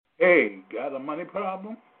Hey, got a money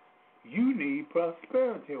problem? You need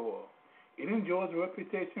prosperity oil. It enjoys a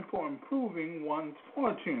reputation for improving one's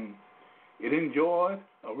fortune. It enjoys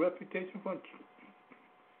a reputation for.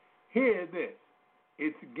 Hear this.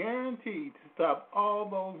 It's guaranteed to stop all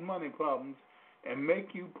those money problems and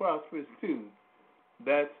make you prosperous too.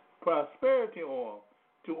 That's prosperity oil.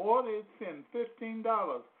 To order it, send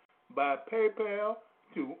 $15 by PayPal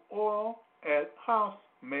to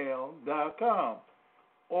oil@housemail.com.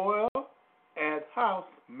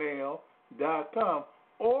 Oil@housemail.com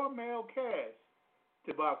or mail cash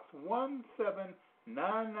to Box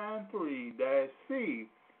 17993-C,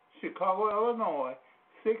 Chicago, Illinois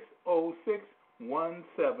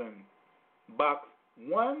 60617. Box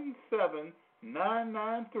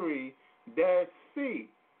 17993-C,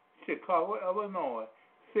 Chicago, Illinois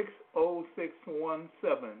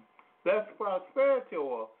 60617. That's prosperity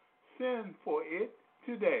oil. Send for it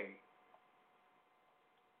today.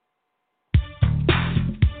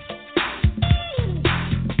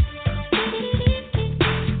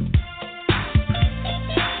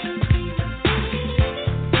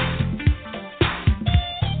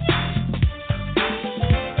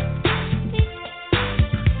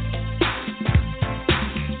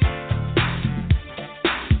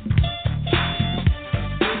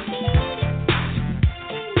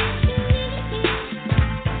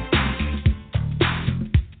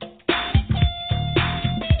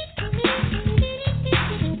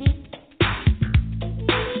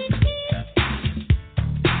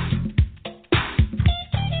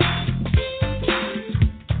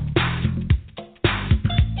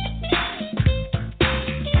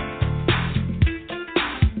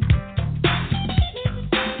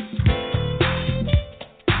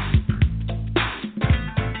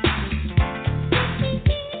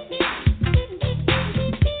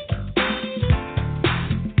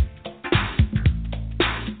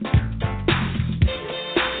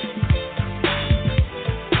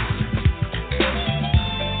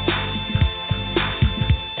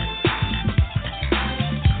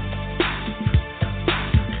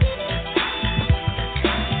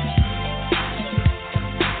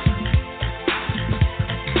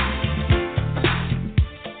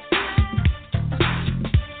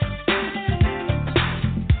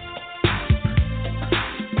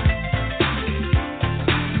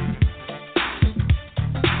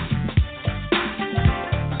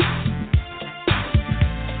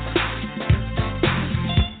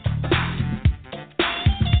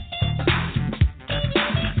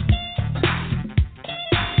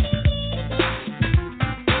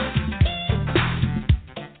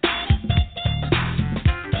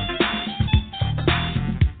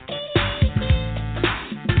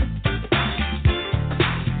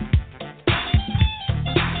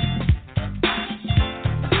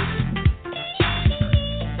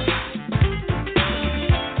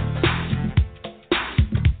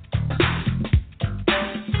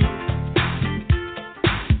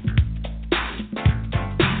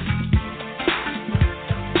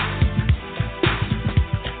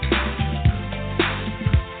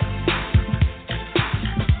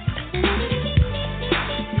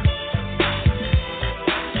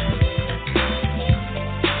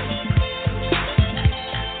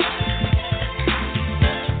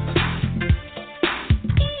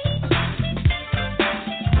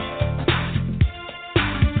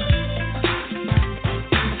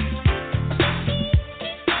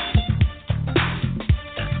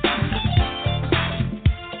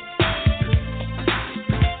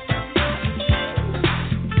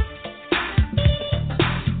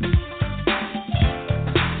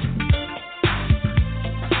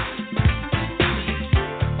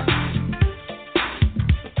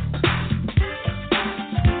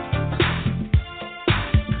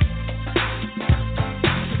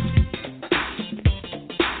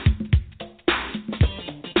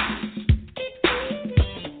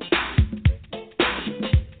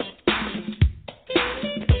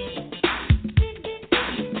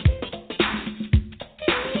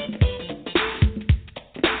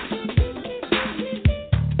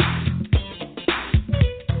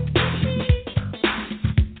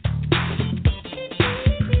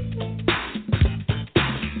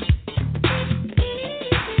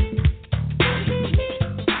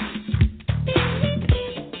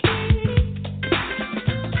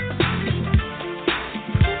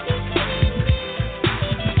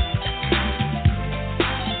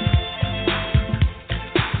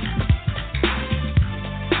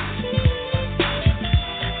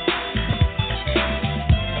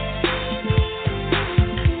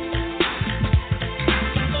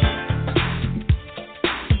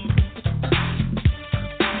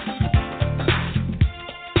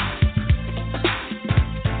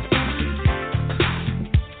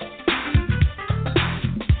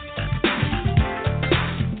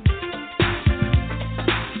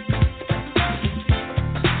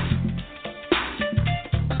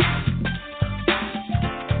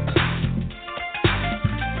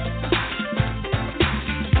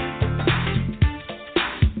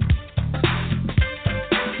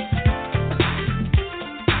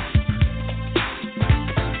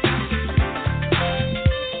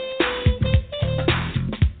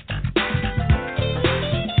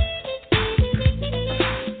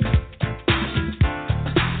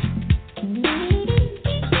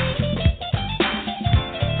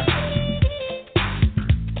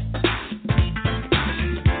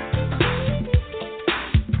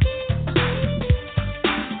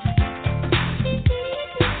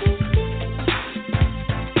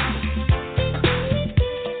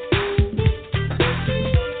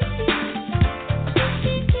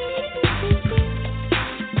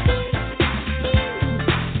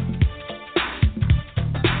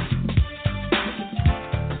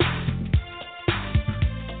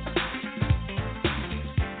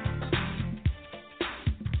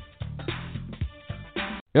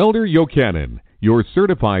 Elder Yochanan, your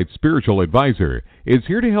certified spiritual advisor, is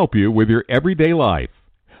here to help you with your everyday life.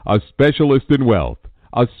 A specialist in wealth,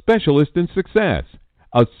 a specialist in success,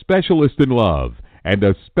 a specialist in love, and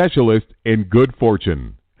a specialist in good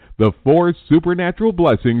fortune. The 4 supernatural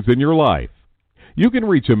blessings in your life. You can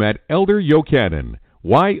reach him at Elder Yochanan,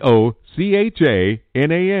 Yochanan,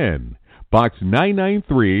 Box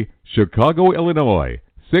 993, Chicago, Illinois,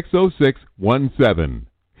 60617.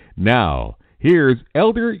 Now, here's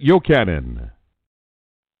Elder Yochanan.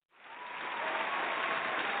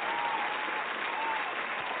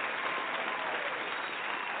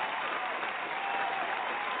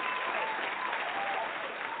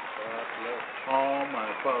 All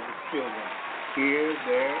my father's children, here,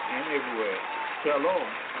 there, and everywhere. Shalom,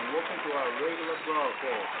 and welcome to our regular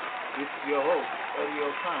broadcast. This is your host, Elder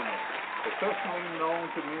Yochanan, affectionately known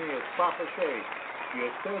to many as Papa Shay,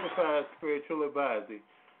 your certified spiritual advisor,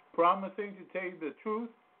 promising to tell you the truth,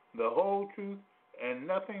 the whole truth, and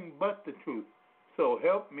nothing but the truth. So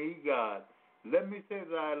help me God. Let me say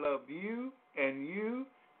that I love you, and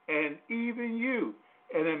even you,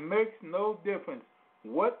 and it makes no difference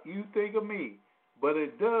what you think of me, but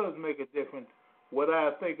it does make a difference what I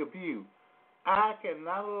think of you. I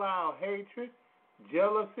cannot allow hatred,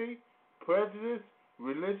 jealousy, prejudice,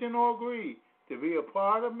 religion, or greed to be a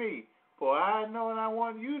part of me, for I know and I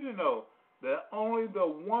want you to know that only the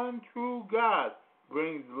one true God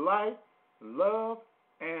brings light, love,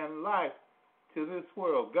 and life to this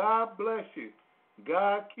world. God bless you.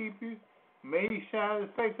 God keep you. May He shine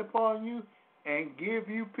His face upon you and give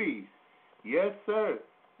you peace. Yes, sir.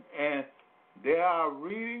 And there are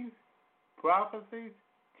readings, prophecies,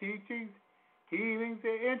 teachings, healings,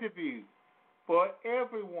 and interviews for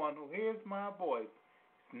everyone who hears my voice.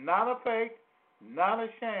 It's not a fake, not a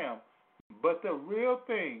sham, but the real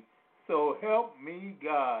thing. So help me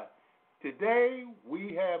God. Today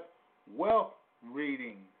we have wealth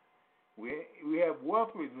readings. We have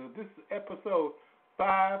wealth readings. This is episode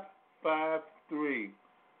 553.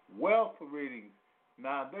 Wealth readings.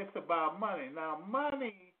 Now, that's about money. Now,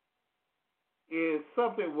 money is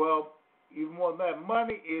something, well, even more than that,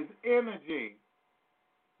 money is energy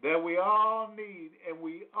that we all need and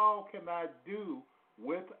we all cannot do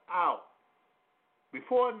without.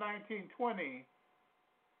 Before 1920,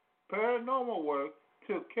 Paranormal Work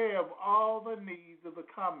took care of all the needs of the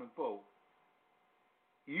common folk.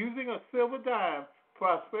 Using a silver dime,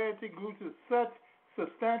 prosperity grew to such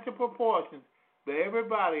substantial proportions that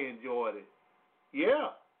everybody enjoyed it.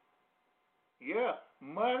 Yeah.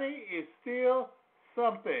 Money is still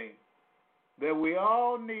something that we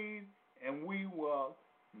all need and we will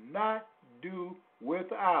not do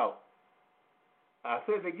without. I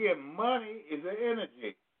said again, money is an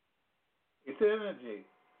energy. It's energy.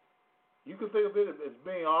 You can think of it as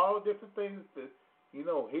being all different things that,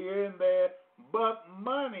 here and there, but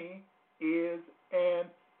money is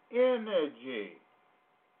an energy.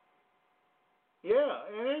 Yeah,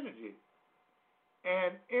 an energy.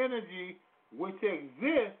 And energy which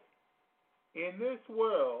exists in this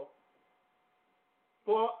world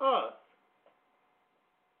for us,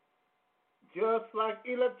 just like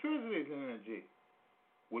electricity is energy,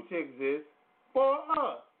 which exists for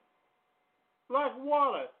us, like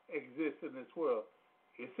water exists in this world.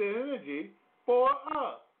 It's an energy for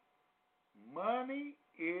us. Money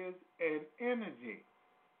is an energy.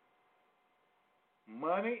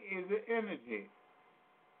 Money is an energy.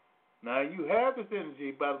 Now, you have this energy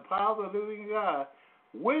by the power of the living God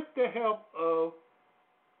with the help of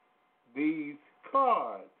these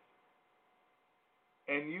cards.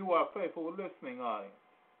 And you are faithful listening audience.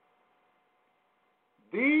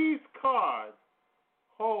 These cards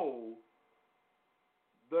hold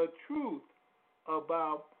the truth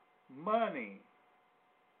about money.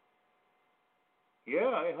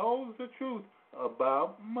 Yeah, it holds the truth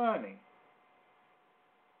about money.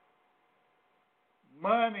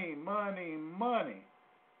 Money.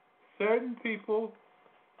 Certain people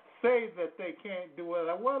say that they can't do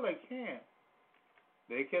it. Well, they can.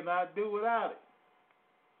 They cannot do without it.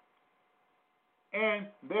 And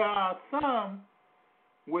there are some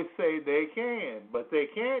which say they can, but they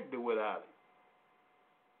can't do without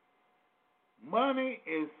it. Money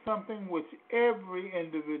is something which every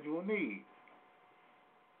individual needs.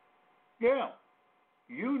 Yeah,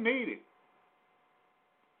 you need it.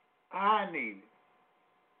 I need it.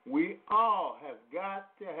 We all have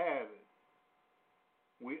got to have it.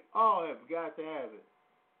 We all have got to have it.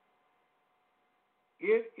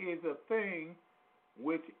 It is a thing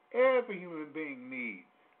which every human being needs,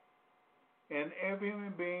 and every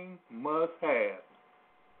human being must have.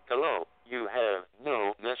 Hello, you have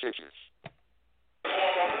no messages.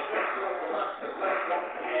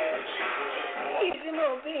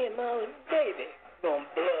 gonna be, my baby? Gonna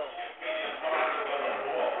blow.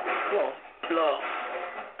 Gonna blow.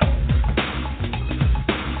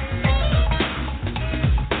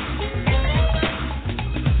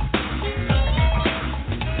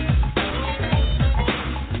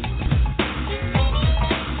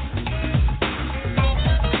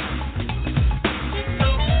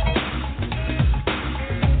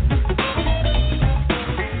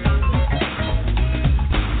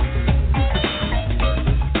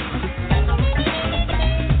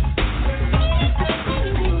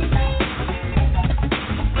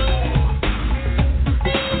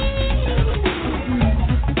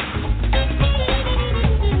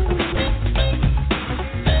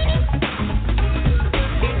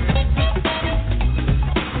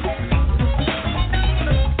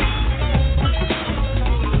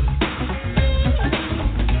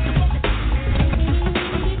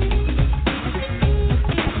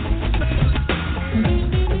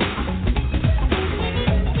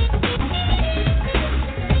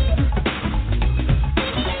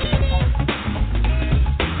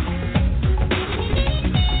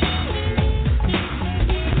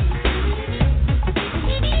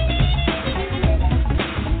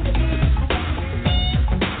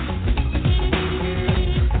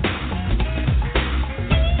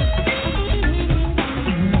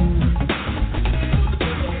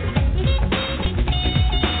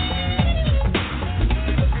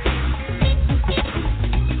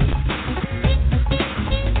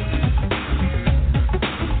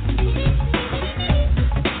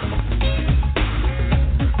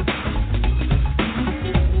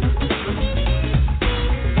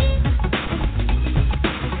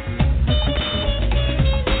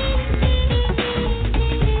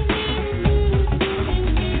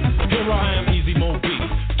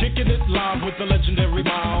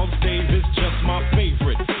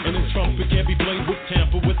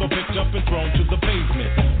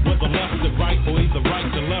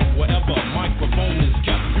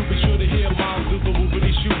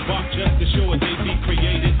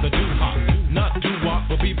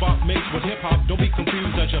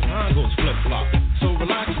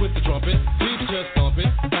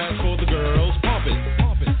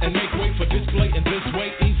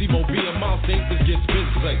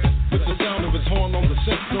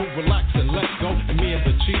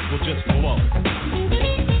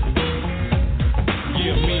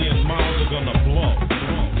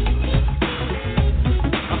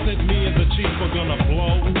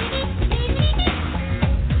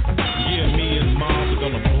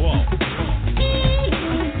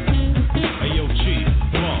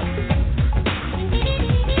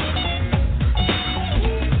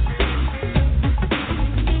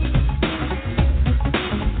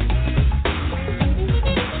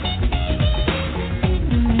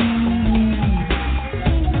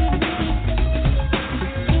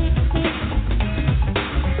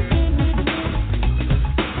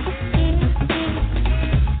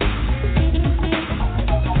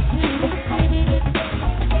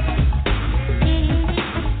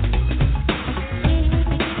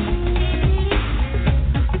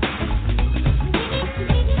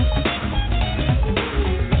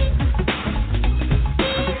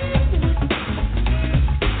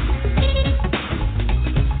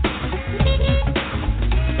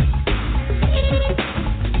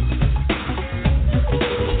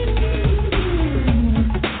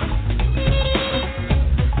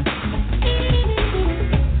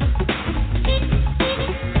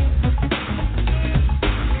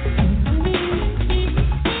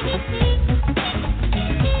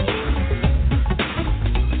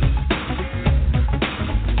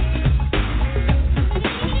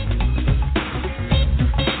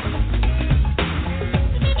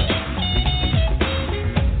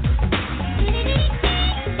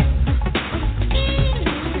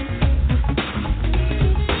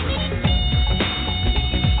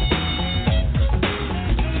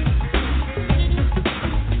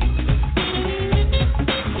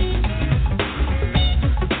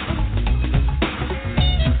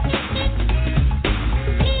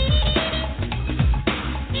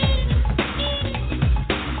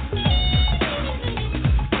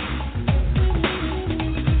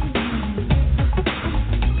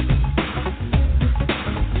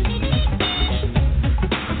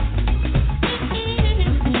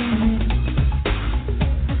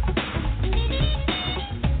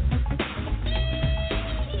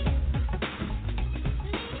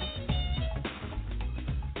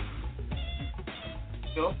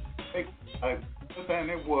 And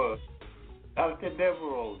it was Dr.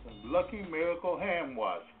 Devereaux's Lucky Miracle Hand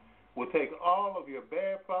Wash will take all of your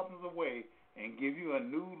bad problems away and give you a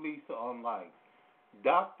new lease on life.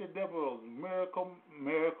 Dr. Devereaux's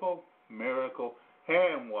Miracle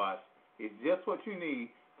Hand Wash is just what you need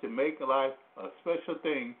to make life a special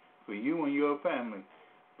thing for you and your family.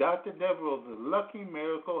 Dr. Devereaux's Lucky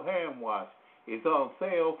Miracle Hand Wash is on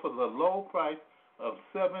sale for the low price of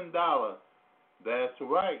 $7. That's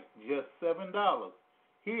right, just $7.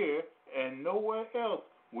 Here and nowhere else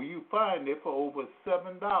will you find it for over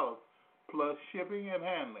 $7 plus shipping and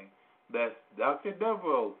handling. That's Dr.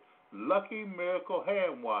 Devereaux's Lucky Miracle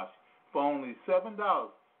Hand Wash for only $7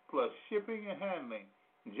 plus shipping and handling.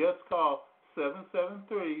 Just call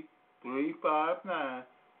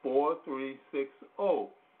 773-359-4360.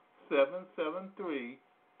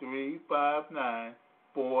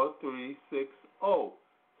 773-359-4360.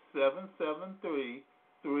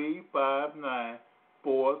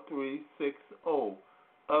 773-359-4360.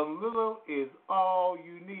 A little is all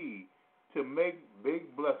you need to make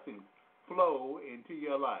big blessings flow into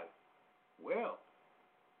your life. Well.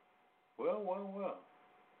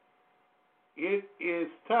 It is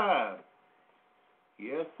time.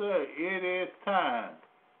 Yes, sir. It is time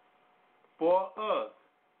for us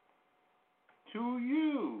to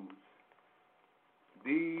use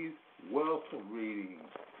these wealth readings.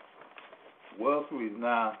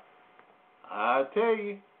 Now, I tell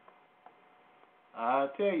you,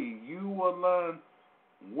 you will learn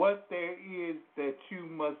what there is that you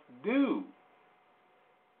must do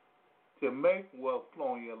to make wealth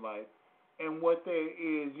flow in your life and what there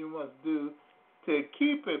is you must do to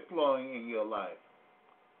keep it flowing in your life.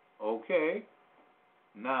 Okay?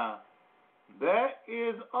 Now, that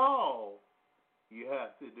is all you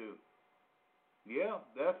have to do. Yeah,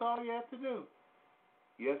 that's all you have to do.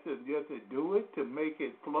 You have to do it to make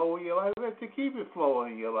it flow in your life and to keep it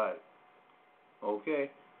flowing in your life.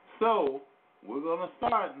 Okay? So, we're going to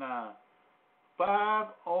start now.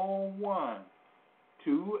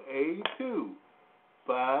 501-282.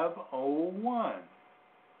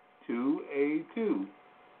 501-282.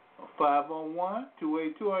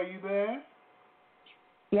 501-282, are you there?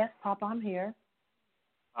 Yes, Papa, I'm here.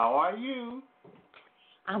 How are you?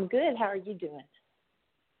 I'm good. How are you doing?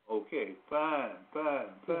 Okay, fine.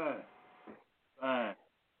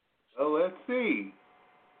 Well, let's see.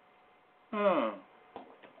 You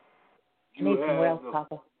need some wealth,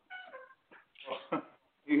 Papa.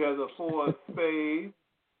 You have the Four of Spades.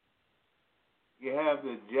 You have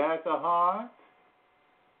the Jack of Hearts.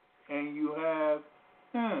 And you have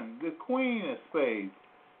the Queen of Spades.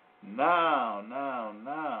 Now.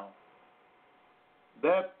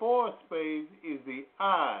 That Four of Spades is the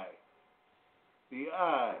eye. The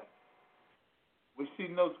eye, which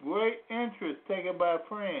denotes great interest taken by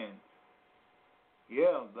friends.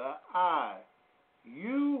 Yeah, the eye.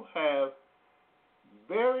 You have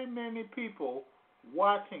very many people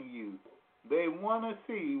watching you. They want to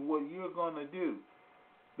see what you're going to do.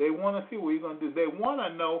 They want to see what you're going to do. They want to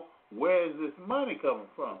know where is this money coming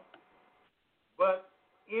from. But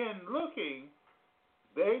in looking,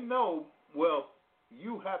 they know, well,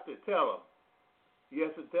 you have to tell them. You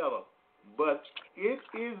have to tell them. But it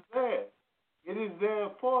is there. It is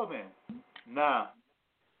there for them. Now,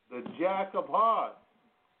 the Jack of Hearts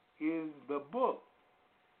is the book.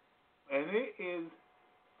 And it is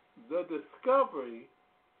the discovery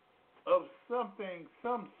of something,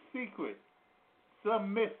 some secret,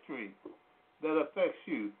 some mystery that affects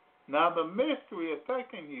you. Now, the mystery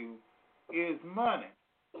affecting you is money.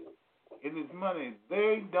 It is money.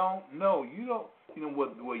 They don't know. You don't,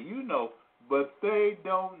 what you know, but they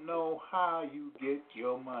don't know how you get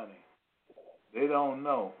your money. They don't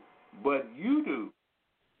know. But you do.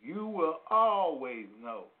 You will always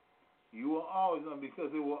know. You will always know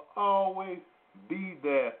because it will always be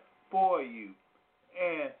there for you.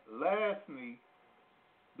 And lastly,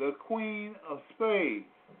 the Queen of Spades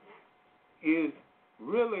is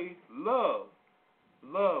really love.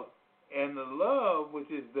 Love. And the love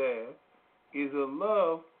which is there is a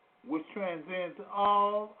love which transcends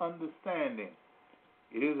all understanding.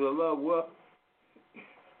 It is a love. Well,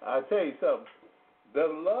 I'll tell you something. The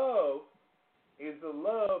love is the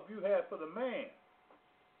love you have for the man.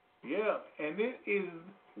 Yeah, and it is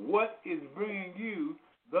what is bringing you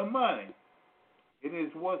the money. It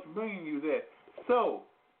is what's bringing you there. So,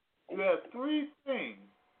 you have three things.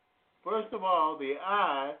 First of all, the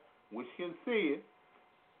eye, which can see it,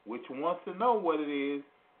 which wants to know what it is.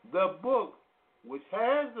 The book, which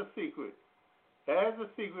has the secret,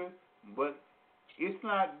 but it's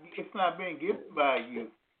not being given by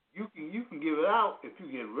you. You can give it out if you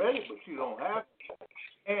get ready, but you don't have it.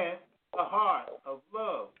 And the heart of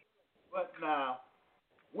love. But now,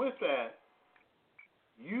 with that,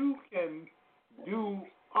 you can do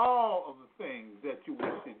all of the things that you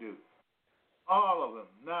wish to do. All of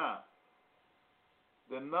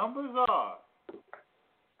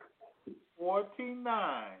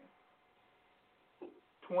 49,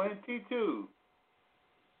 22,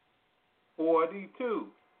 42,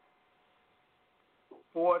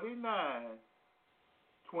 49,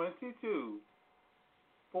 22,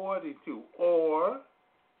 42, or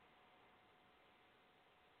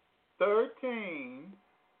 13,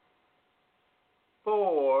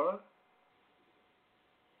 4,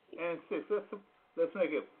 and 6. Let's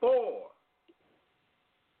make it 4,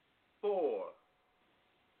 4,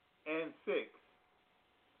 and 6.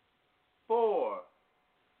 4,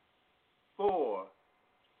 4,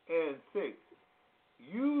 and 6.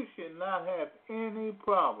 You should not have any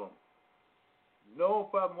problem, no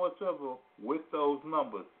problem whatsoever with those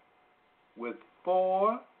numbers. With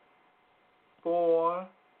 4, 4,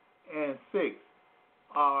 and 6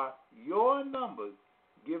 are your numbers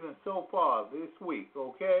given so far this week,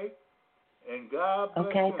 okay? And God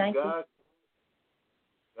bless you. Okay, thank you.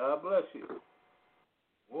 God bless you.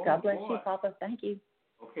 Oh, God bless boy. you, Papa. Thank you.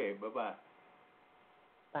 Okay, bye-bye.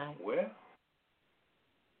 Bye. Well,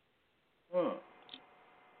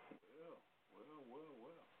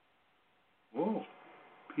 Oh,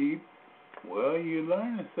 Pete, well, you're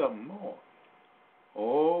learning something more.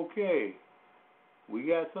 Okay. We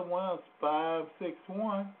got someone else,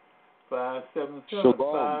 561 577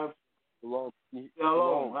 5. Hello.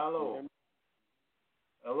 Hello.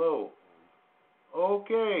 Hello.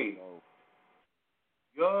 Okay. Hello.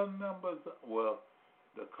 Your numbers, well,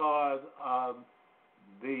 the cards are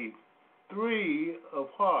the 3 of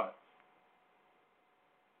hearts,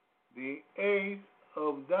 the Ace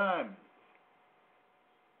of diamonds,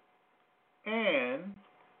 and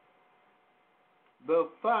the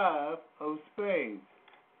 5 of spades.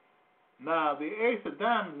 Now, the Ace of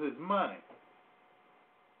diamonds is money.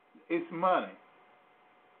 It's money.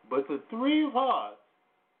 But the 3 of hearts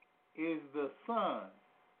is the sun.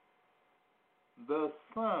 The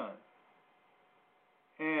sun.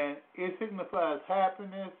 And it signifies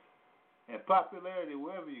happiness and popularity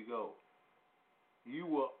wherever you go. You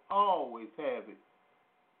will always have it.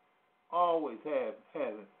 Always have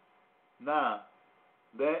it. Now,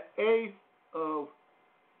 that Ace of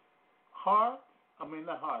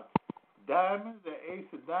diamonds, the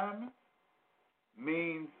Ace of diamonds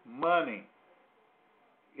means money.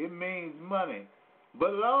 It means money.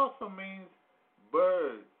 But it also means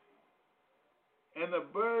birds. And the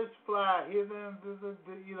birds fly here,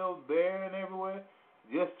 there and everywhere,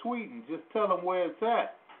 just tweeting, just tell them where it's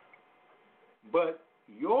at. But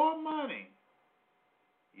your money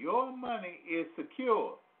is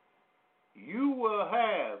secure. You will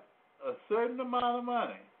have a certain amount of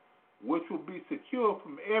money, which will be secure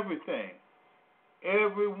from everything,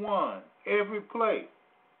 everyone, every place.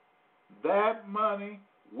 That money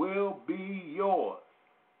will be yours.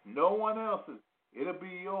 No one else's. It'll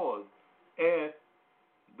be yours. And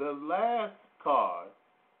the last card,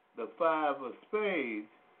 the 5 of spades,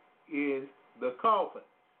 is the coffin.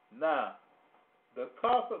 Now, the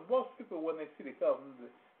coffin, most people, when they see the coffin,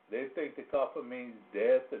 they think the coffin means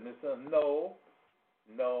death and this and no.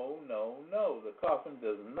 The coffin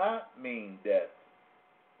does not mean death.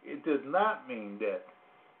 It does not mean death.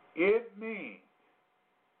 It means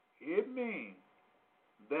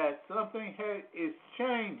that something is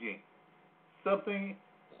changing. Something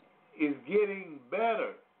is getting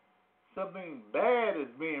better. Something bad is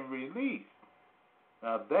being released.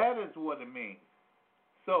 Now that is what it means.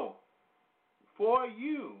 So, for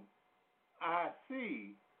you, I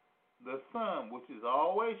see the sun, which is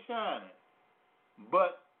always shining.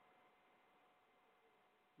 But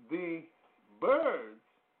the birds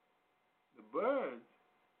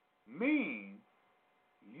mean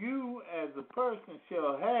you as a person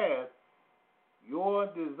shall have your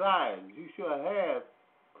desires. You shall have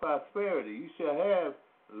prosperity. You shall have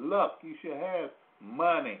luck. You shall have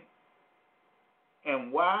money.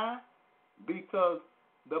 And why? Because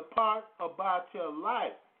the part about your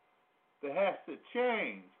life that has to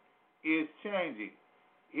change is changing.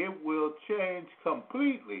 It will change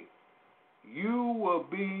completely. You will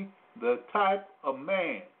be the type of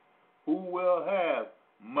man who will have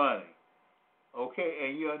money. Okay,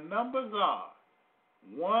 and your numbers are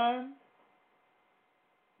 1,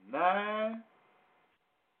 9,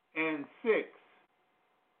 and 6.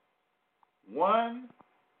 1,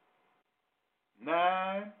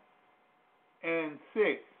 9, and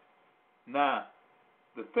 6. Now,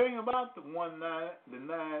 the thing about the 1, 9, the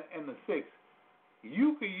 9, and the 6,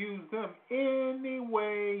 you can use them any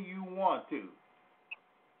way you want to.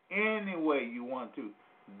 Any way you want to.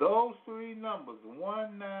 Those 3 numbers,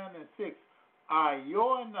 1, 9, and 6, are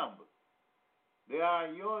your numbers. They are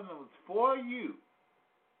your numbers for you.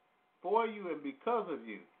 For you and because of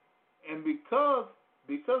you. And because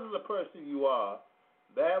of the person you are,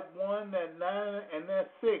 that 1, that 9, and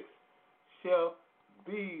that 6 shall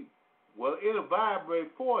be, well, it'll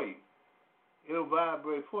vibrate for you. It'll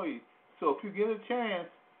vibrate for you. So if you get a chance,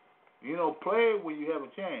 play it when you have a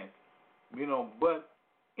chance. But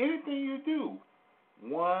anything you do,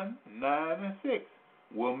 1, 9, and 6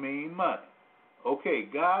 will mean money. Okay,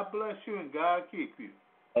 God bless you and God keep you.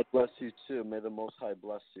 God bless you too. May the Most High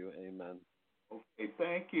bless you. Amen. Okay,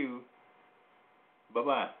 thank you.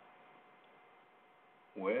 Bye-bye.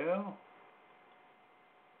 Well,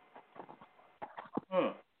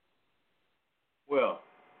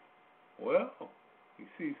 well, you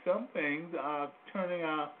see, some things are turning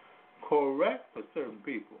out correct for certain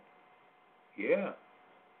people. Yeah.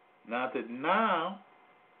 Not that now,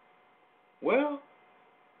 well,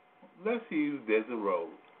 let's use Desert Road.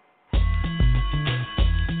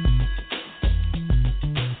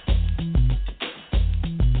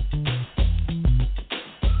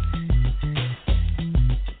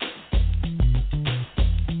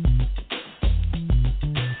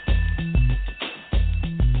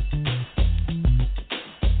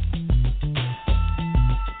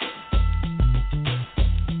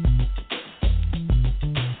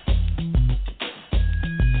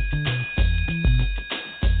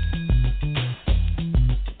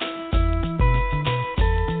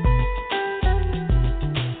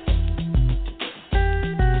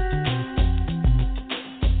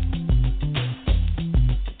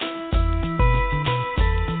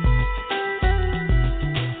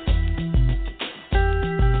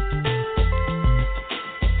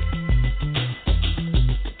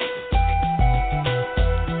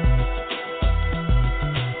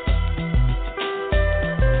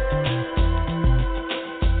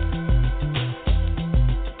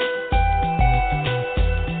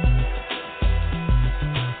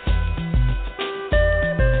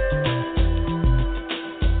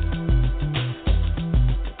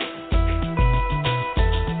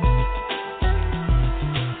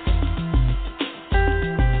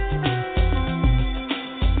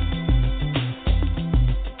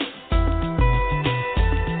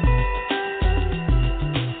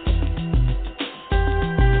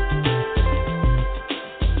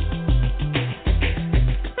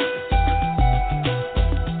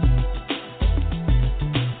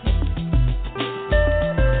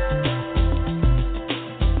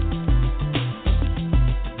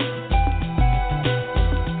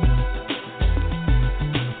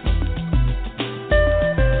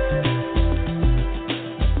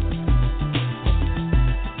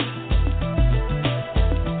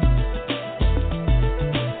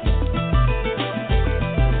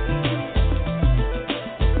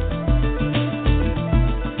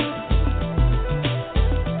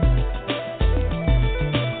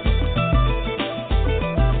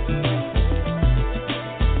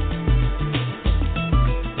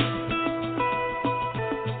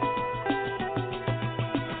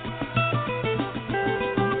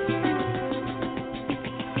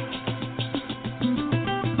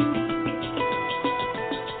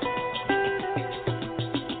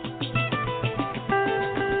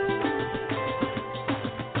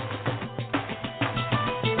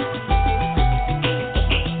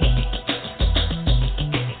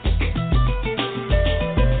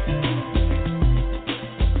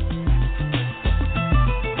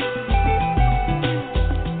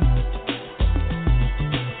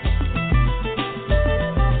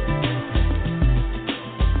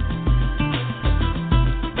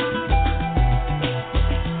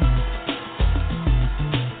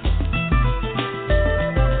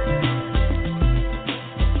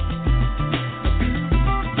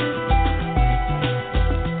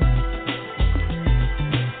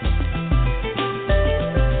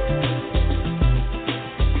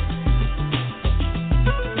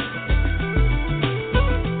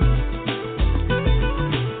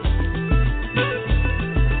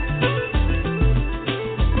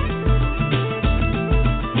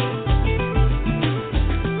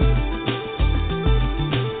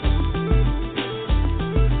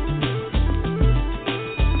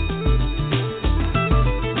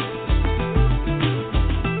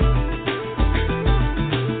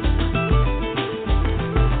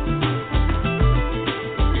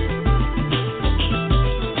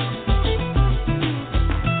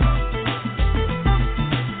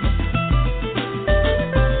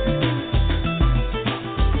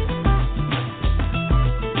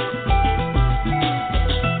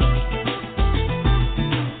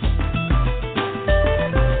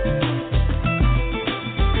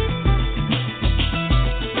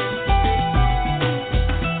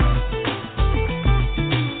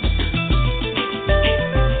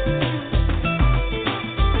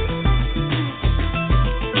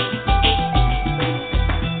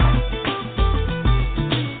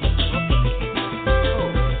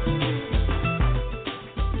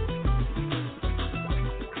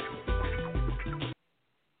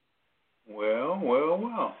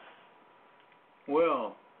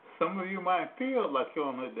 might feel like you're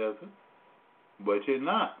on the desert, but you're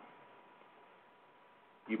not.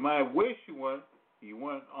 You might wish you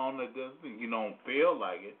weren't on the desert and you don't feel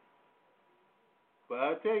like it. But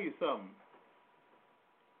I'll tell you something.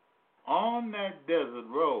 On that desert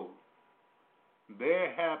road,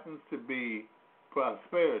 there happens to be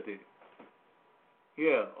prosperity.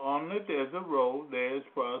 Yeah, on the desert road, there's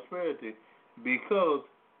prosperity because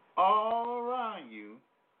all around you,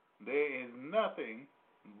 there is nothing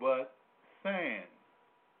but sand.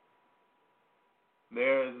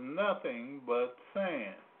 There is nothing but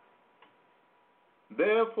sand.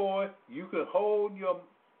 Therefore, you can hold your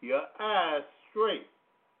eyes straight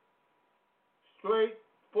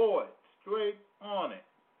forward, straight on it.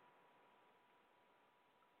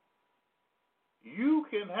 You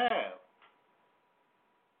can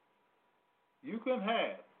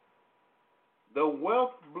have the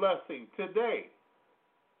wealth blessing today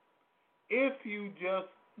if you just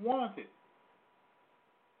want it.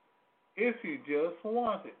 If you just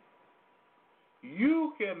want it.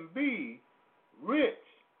 You can be rich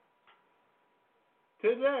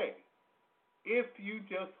today if you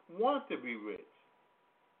just want to be rich.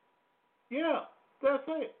 Yeah, that's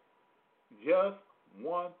it. Just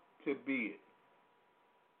want to be it.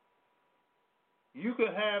 You can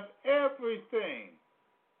have everything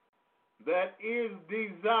that is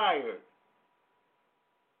desired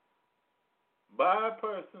by a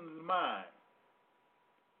person's mind.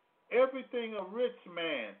 Everything a rich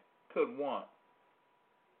man could want.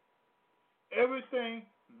 Everything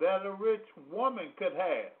that a rich woman could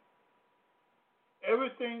have.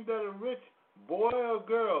 Everything that a rich boy or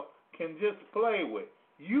girl can just play with.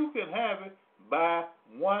 You can have it by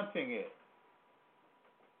wanting it.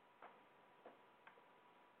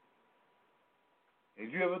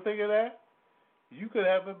 Did you ever think of that? You could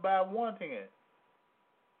have it by wanting it.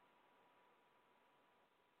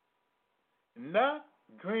 Not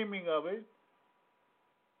dreaming of it,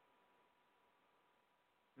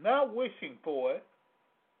 not wishing for it,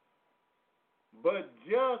 but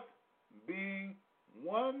just being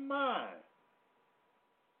one mind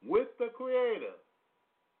with the Creator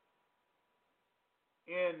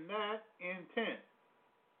in that intent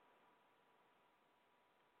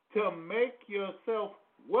to make yourself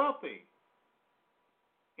wealthy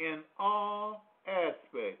in all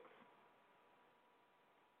aspects.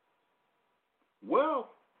 Wealth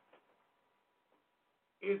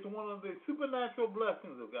is one of the supernatural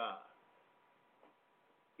blessings of God.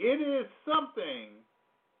 It is something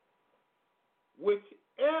which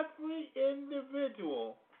every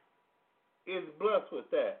individual is blessed with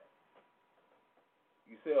that.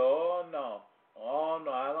 You say, oh no,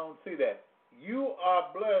 I don't see that. You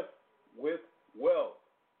are blessed with wealth.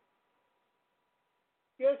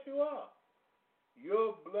 Yes, you are.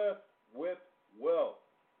 You're blessed with wealth.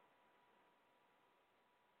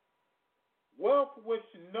 Wealth which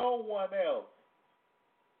no one else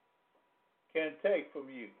can take from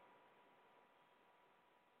you.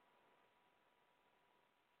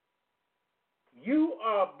 You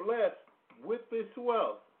are blessed with this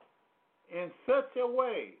wealth in such a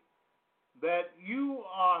way that you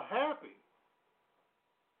are happy.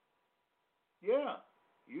 Yeah,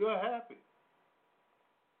 you are happy.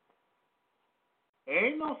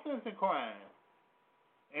 Ain't no sense in crying.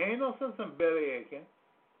 Ain't no sense in belly aching.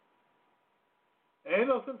 Ain't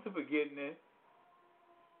no sense in forgetting it.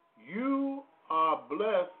 You are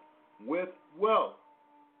blessed with wealth.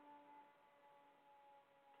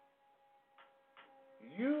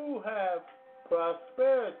 You have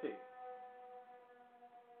prosperity.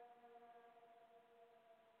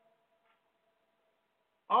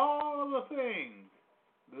 All the things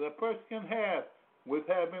that a person can have with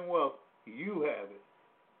having wealth, you have it.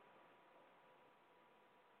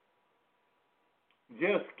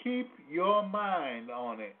 Just keep your mind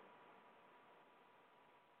on it.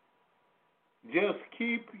 Just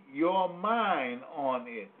keep your mind on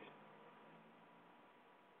it.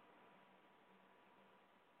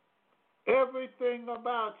 Everything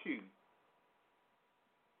about you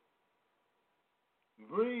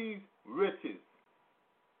breathes riches,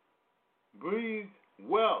 breathes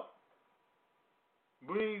wealth,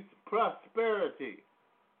 breathes prosperity.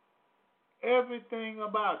 Everything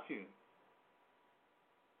about you.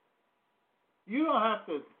 You don't have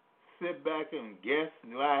to sit back and guess,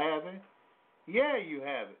 do I have it? Yeah, you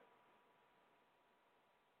have it.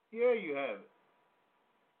 Yeah, you have it.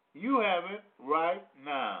 You have it right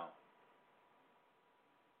now.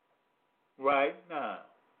 Right now.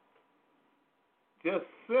 Just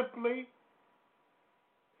simply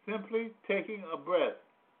taking a breath.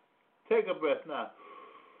 Take a breath now.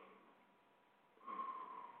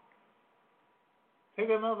 Take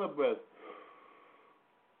another breath.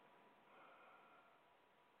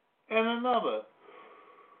 and another.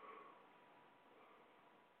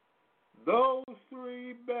 Those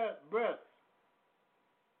three breaths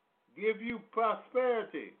give you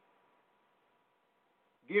prosperity,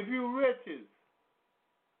 give you riches,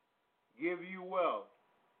 give you wealth.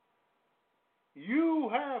 You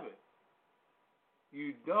have it.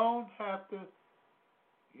 You don't have to,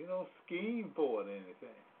 scheme for it or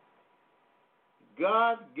anything.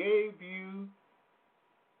 God gave you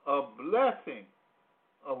a blessing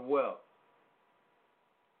of wealth,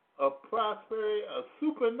 a prosperity, a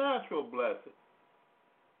supernatural blessing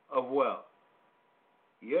of wealth.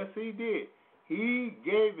 Yes, He did. He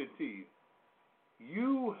gave it to you.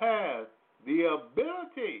 You have the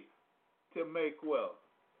ability to make wealth.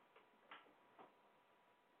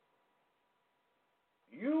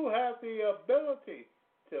 You have the ability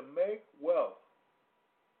to make wealth.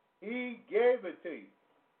 He gave it to you.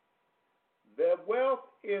 The wealth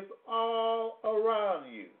is all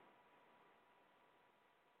around you.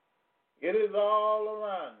 It is all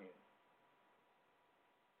around you.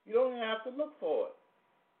 You don't even have to look for it.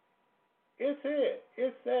 It's here.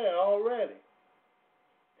 It's there already.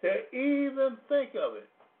 To even think of it.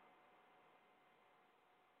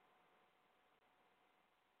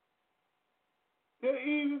 To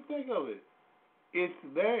even think of it. It's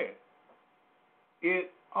there.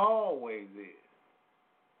 It always is.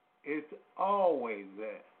 It's always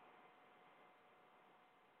there.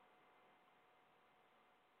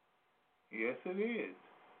 Yes, it is.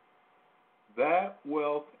 That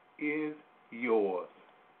wealth is yours.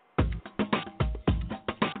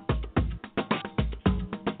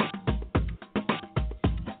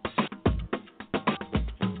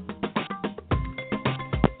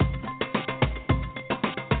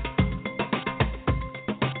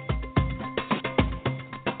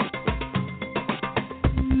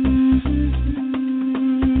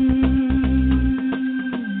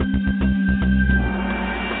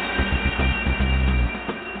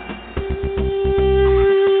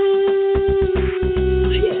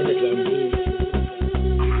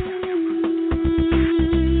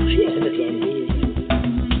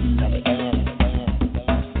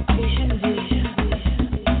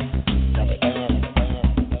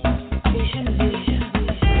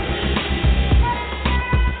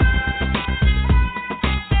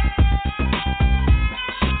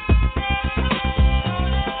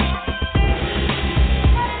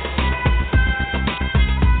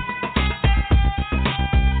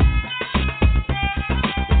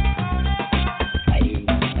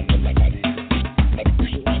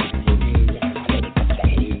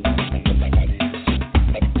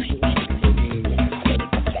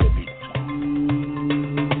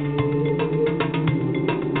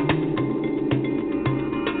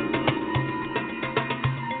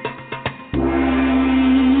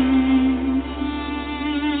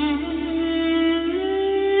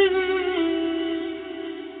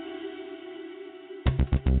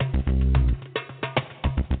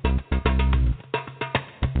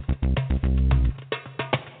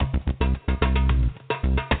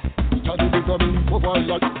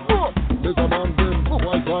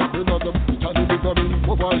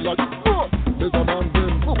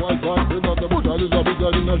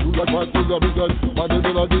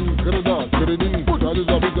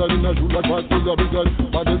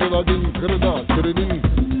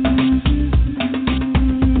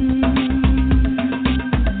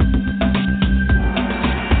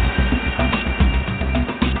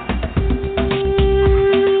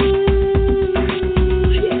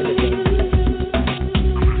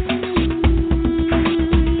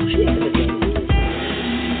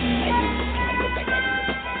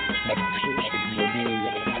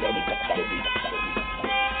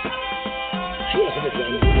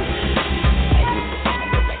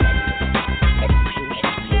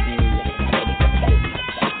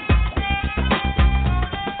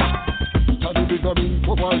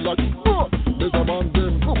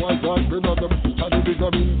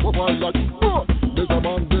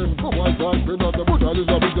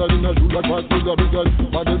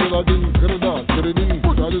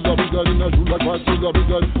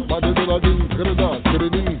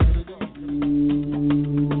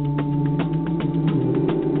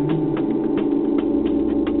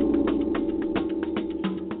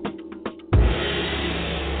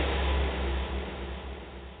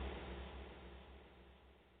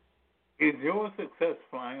 Is your success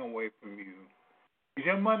flying away from you? Is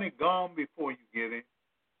your money gone before you get it?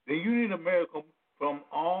 Then you need a miracle from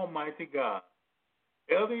Almighty God.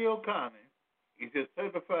 Elder Yokani is your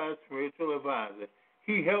certified spiritual advisor.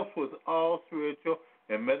 He helps with all spiritual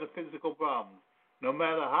and metaphysical problems. No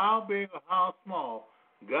matter how big or how small,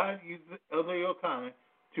 God uses Elder Yokani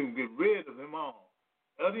to get rid of them all.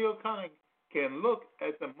 Elder O'Connor can look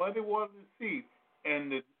at the muddy water of the sea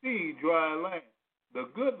and the sea dry land, the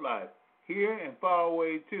good life, here and far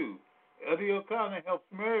away too. Elder O'Connor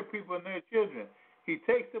helps married people and their children. He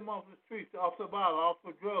takes them off the streets, off the bottle, off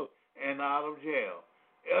the drugs, and out of jail.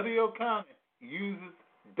 Elder O'Connor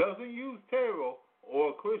doesn't use tarot or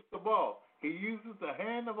a crystal ball. He uses the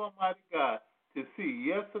hand of Almighty God to see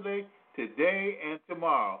yesterday, today, and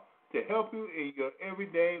tomorrow to help you in your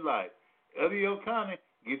everyday life. Elder O'Connor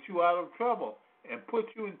gets you out of trouble and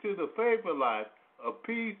puts you into the favored life of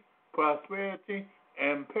peace, prosperity,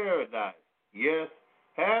 and paradise. Yes,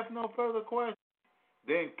 have no further questions?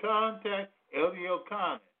 Then contact Elder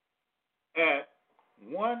O'Connor at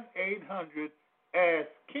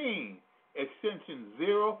 1-800-ASK-KING, extension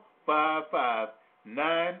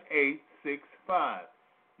 055-9865.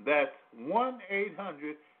 That's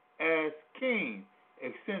 1-800-ASK-KING,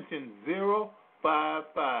 extension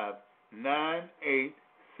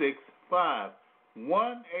 055-9865.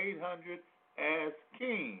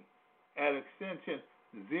 1-800-ASK-KING at extension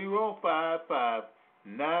 055-9865.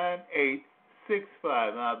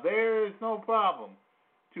 Now, there is no problem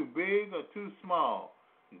too big or too small.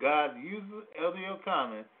 God uses Elder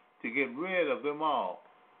O'Connor to get rid of them all.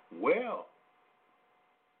 Well.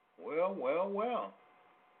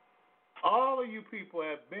 All of you people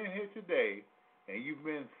have been here today, and you've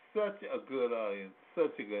been such a good audience,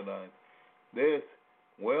 such a good audience. There's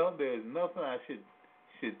nothing I should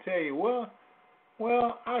tell you. Well,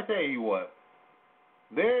 I tell you what.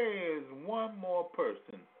 There is one more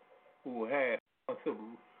person who has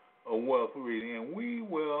a wealth reading, and we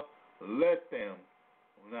will let them.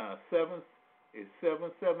 Now,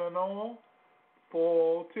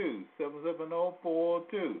 770-402.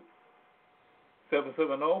 770-402.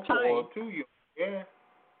 770-402. Yeah.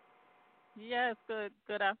 Yes,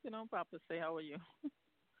 good afternoon, Papa. Say, how are you?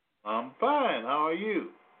 I'm fine. How are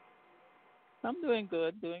you? I'm doing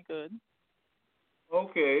good.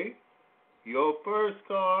 Okay. Your first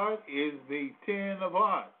card is the 10 of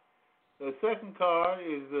hearts. The second card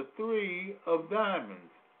is the 3 of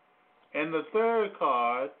diamonds. And the third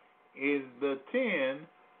card is the 10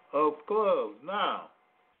 of clubs. Now,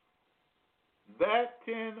 that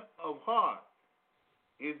 10 of hearts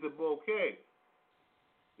is the bouquet.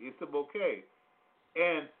 It's the bouquet.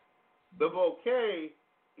 And the bouquet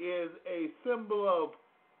is a symbol of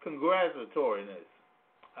congratulatoriness.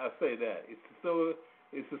 I say that.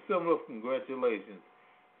 It's a symbol of congratulations.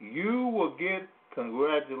 You will get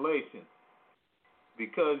congratulations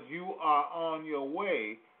because you are on your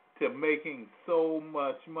way to making so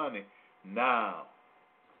much money. Now,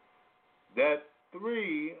 that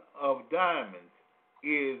 3 of diamonds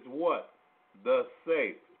is what? The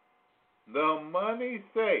safe. The money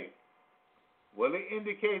safe. Well, it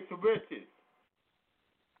indicates riches.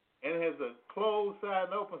 And it has a closed side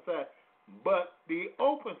and open side. But the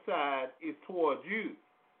open side is towards you.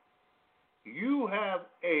 You have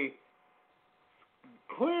a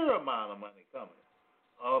clear amount of money coming.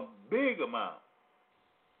 A big amount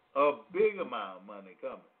of money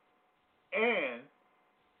coming. And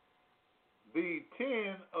the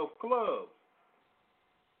 10 of clubs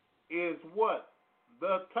is what?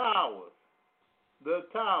 The towers. The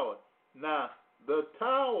tower. Now, the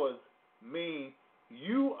towers mean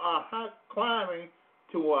you are climbing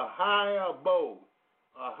to a higher abode,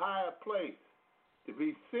 a higher place to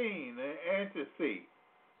be seen and to see.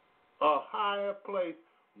 A higher place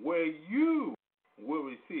where you will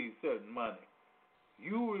receive certain money.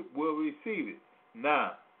 You will receive it.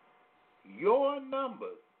 Now, your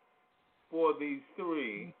numbers for these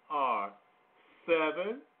 3 are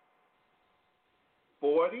 7,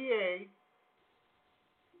 48,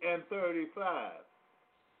 and 35.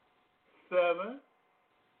 7,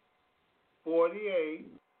 48,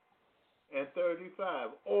 and 35.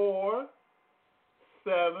 Or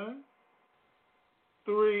 7,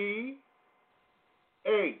 3,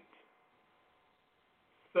 8.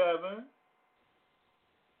 7,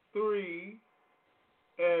 3,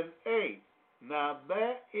 and 8. Now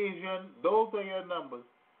those are your numbers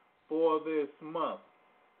for this month.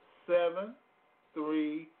 7,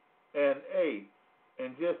 3, and 8.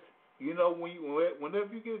 And just,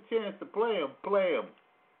 whenever you get a chance to play them.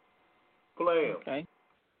 Okay.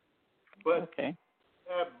 But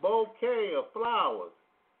that bouquet of flowers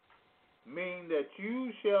mean that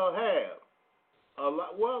you shall have a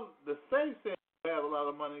lot. Well, the safe says you have a lot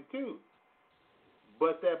of money too.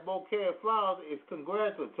 But that bouquet of flowers is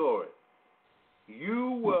congratulatory.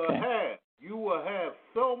 You will have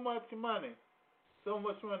so much money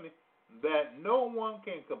that no one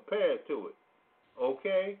can compare to it.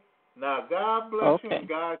 Okay? Now, God bless you and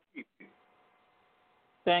God keep you.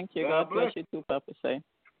 Thank you. God bless you too, Papa Say.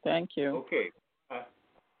 Thank you. Okay. Bye.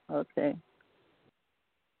 Okay.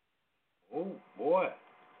 Oh, boy.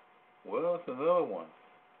 Well, it's another one.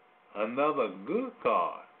 Another good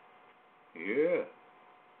card. Yeah.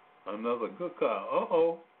 Another good card.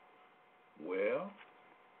 Uh-oh. Well,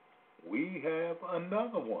 we have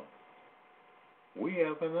another one.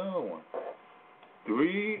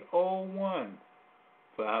 301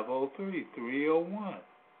 503 301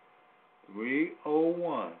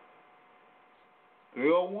 301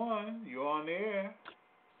 301. You're on the air.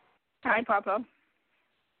 Hi, Papa.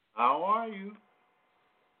 How are you?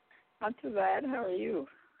 Not too bad. How are you?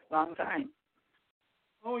 Long time.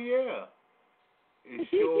 Oh, yeah. It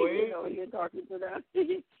sure is. You know you're talking to that.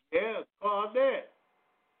 Yeah, Claudette.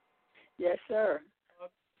 Yes, sir.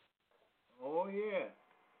 Oh, yeah.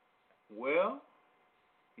 Well,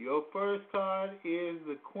 your first card is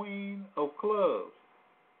the Queen of Clubs.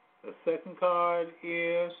 The second card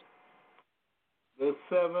is the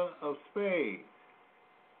Seven of Spades.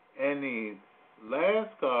 And the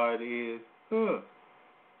last card is the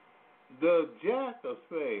Jack of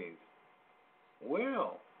Spades.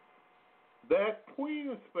 Well, that Queen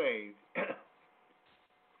of Spades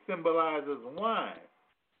symbolizes wine.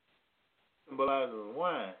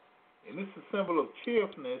 And it's a symbol of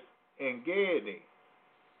cheerfulness and gaiety.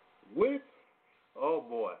 With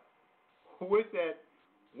that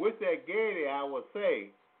gaiety, I would say,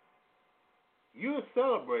 you're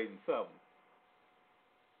celebrating something.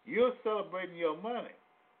 You're celebrating your money.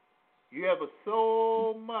 You have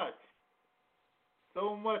so much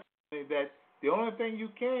money that the only thing you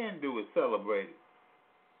can do is celebrate it.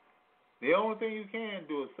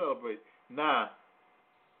 Now,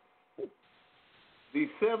 the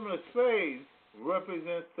Seven of Spades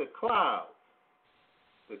represents the clouds.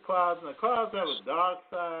 The clouds have a dark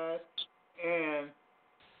side and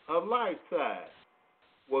a light side.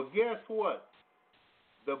 Well, guess what?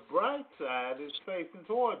 The bright side is facing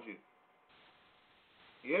towards you.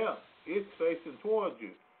 Yeah, it's facing towards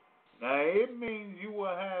you. Now, it means you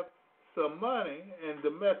will have some money and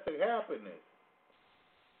domestic happiness.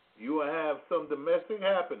 You will have some domestic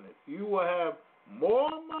happiness. You will have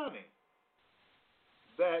more money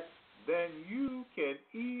than you can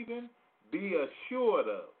even be assured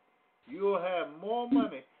of. You'll have more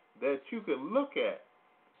money that you can look at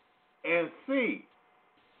and see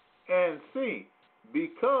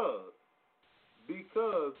because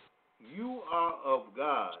you are of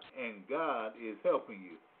God and God is helping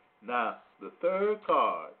you. Now, the third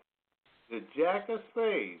card, the Jack of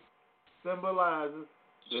Spades, symbolizes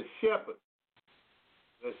the shepherd.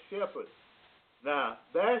 Now,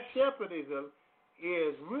 that shepherd is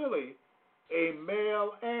really a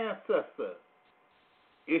male ancestor.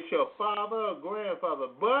 It's your father or grandfather,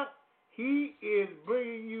 but he is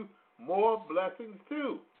bringing you more blessings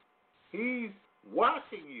too. He's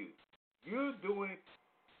watching you. You're doing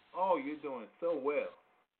so well.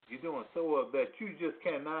 You're doing so well that you just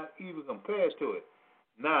cannot even compare to it.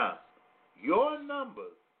 Now, your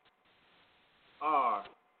numbers are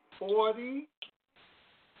 40,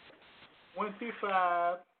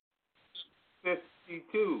 25,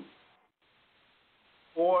 52.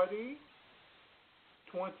 40,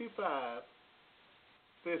 25,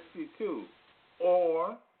 52.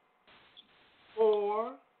 Or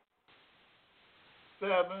 4,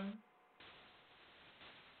 7,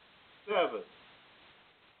 7.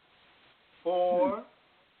 4,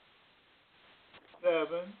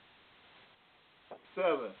 7,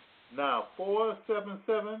 7. Now, 4, 7,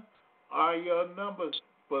 7 are your numbers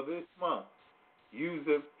for this month. Use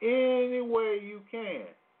them any way you can.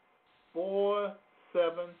 4,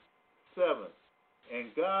 7, 7.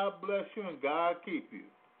 And God bless you and God keep you.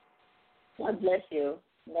 God bless you.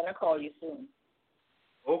 I'm going to call you soon.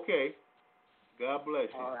 Okay. God bless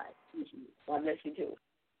you. All right. God bless you too.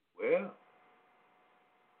 Well,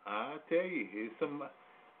 I tell you,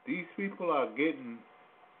 these people are getting,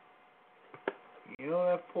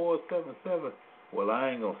 that 477. Well, I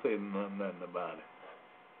ain't going to say nothing about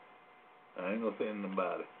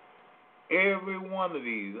it. Every one of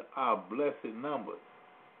these are blessed numbers.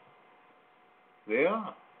 They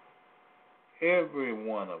are. Every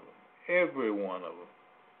one of them.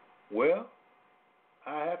 Well,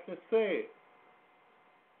 I have to say it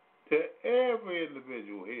to every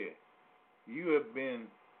individual here. You've been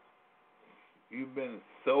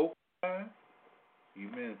so kind.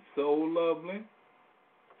 You've been so lovely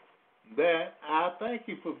that I thank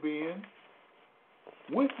you for being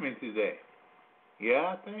with me today.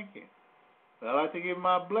 Yeah, I thank you. I'd like to give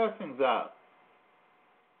my blessings out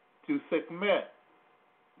to Sekhmet.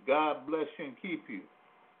 God bless you and keep you.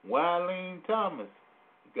 Wileen Thomas.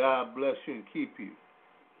 God bless you and keep you.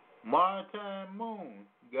 Maritime Moon,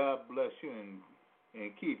 God bless you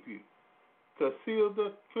and keep you.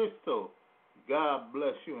 Casilda Crystal, God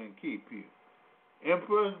bless you and keep you.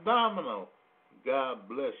 Empress Domino, God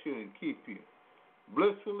bless you and keep you.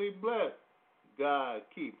 Blissfully Blessed, God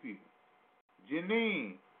keep you.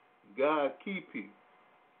 Janine, God keep you.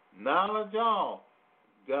 Knowledge All,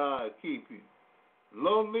 God keep you.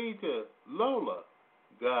 Lolita Lola,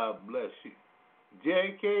 God bless you.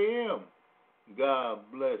 JKM, God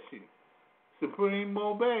bless you. Supreme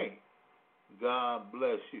Mobe, God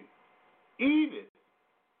bless you. Edith,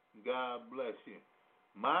 God bless you.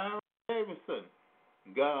 Myra Davidson,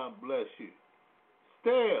 God bless you.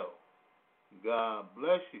 Stell, God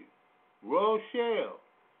bless you. Rochelle,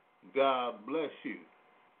 God bless you.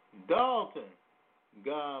 Dalton,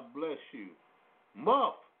 God bless you.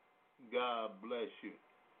 Muff, God bless you.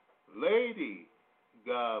 Lady,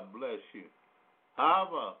 God bless you.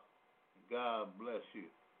 Hava, God bless you.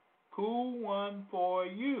 Cool One for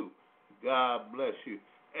You, God bless you.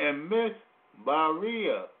 And Miss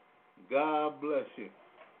Baria, God bless you.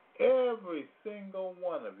 Every single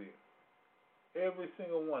one of you. Every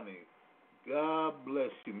single one of you. God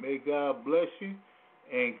bless you. May God bless you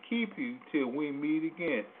and keep you till we meet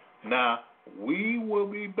again. Now, we will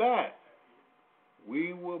be back.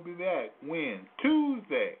 We will be back when?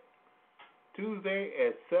 Tuesday. Tuesday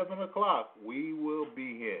at 7 o'clock, we will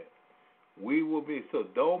be here. We will be, so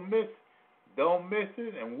don't miss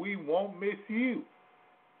it, and we won't miss you.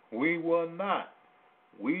 We will not.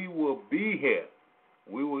 We will be here.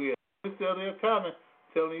 We will hear Mr. Elliott coming,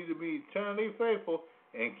 telling you to be eternally faithful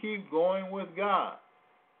and keep going with God.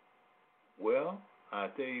 Well, I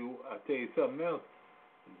tell you something else.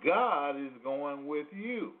 God is going with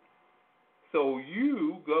you. So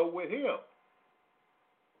you go with him.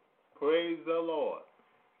 Praise the Lord.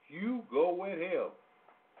 You go with him.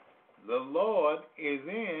 The Lord is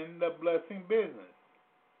in the blessing business.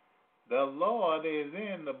 The Lord is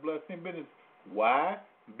in the blessing business. Why?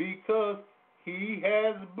 Because he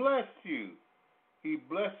has blessed you. He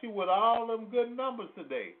blessed you with all them good numbers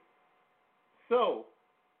today. So,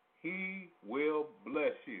 he will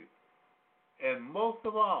bless you. And most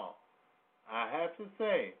of all, I have to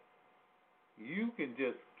say, you can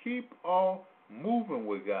just keep on moving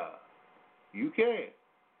with God. You can,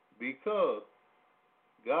 because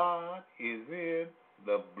God is in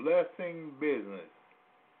the blessing business.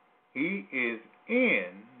 He is in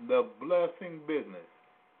the blessing business.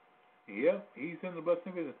 Yep, he's in the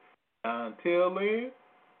blessing business. Until then,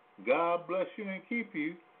 God bless you and keep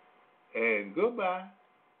you. And goodbye.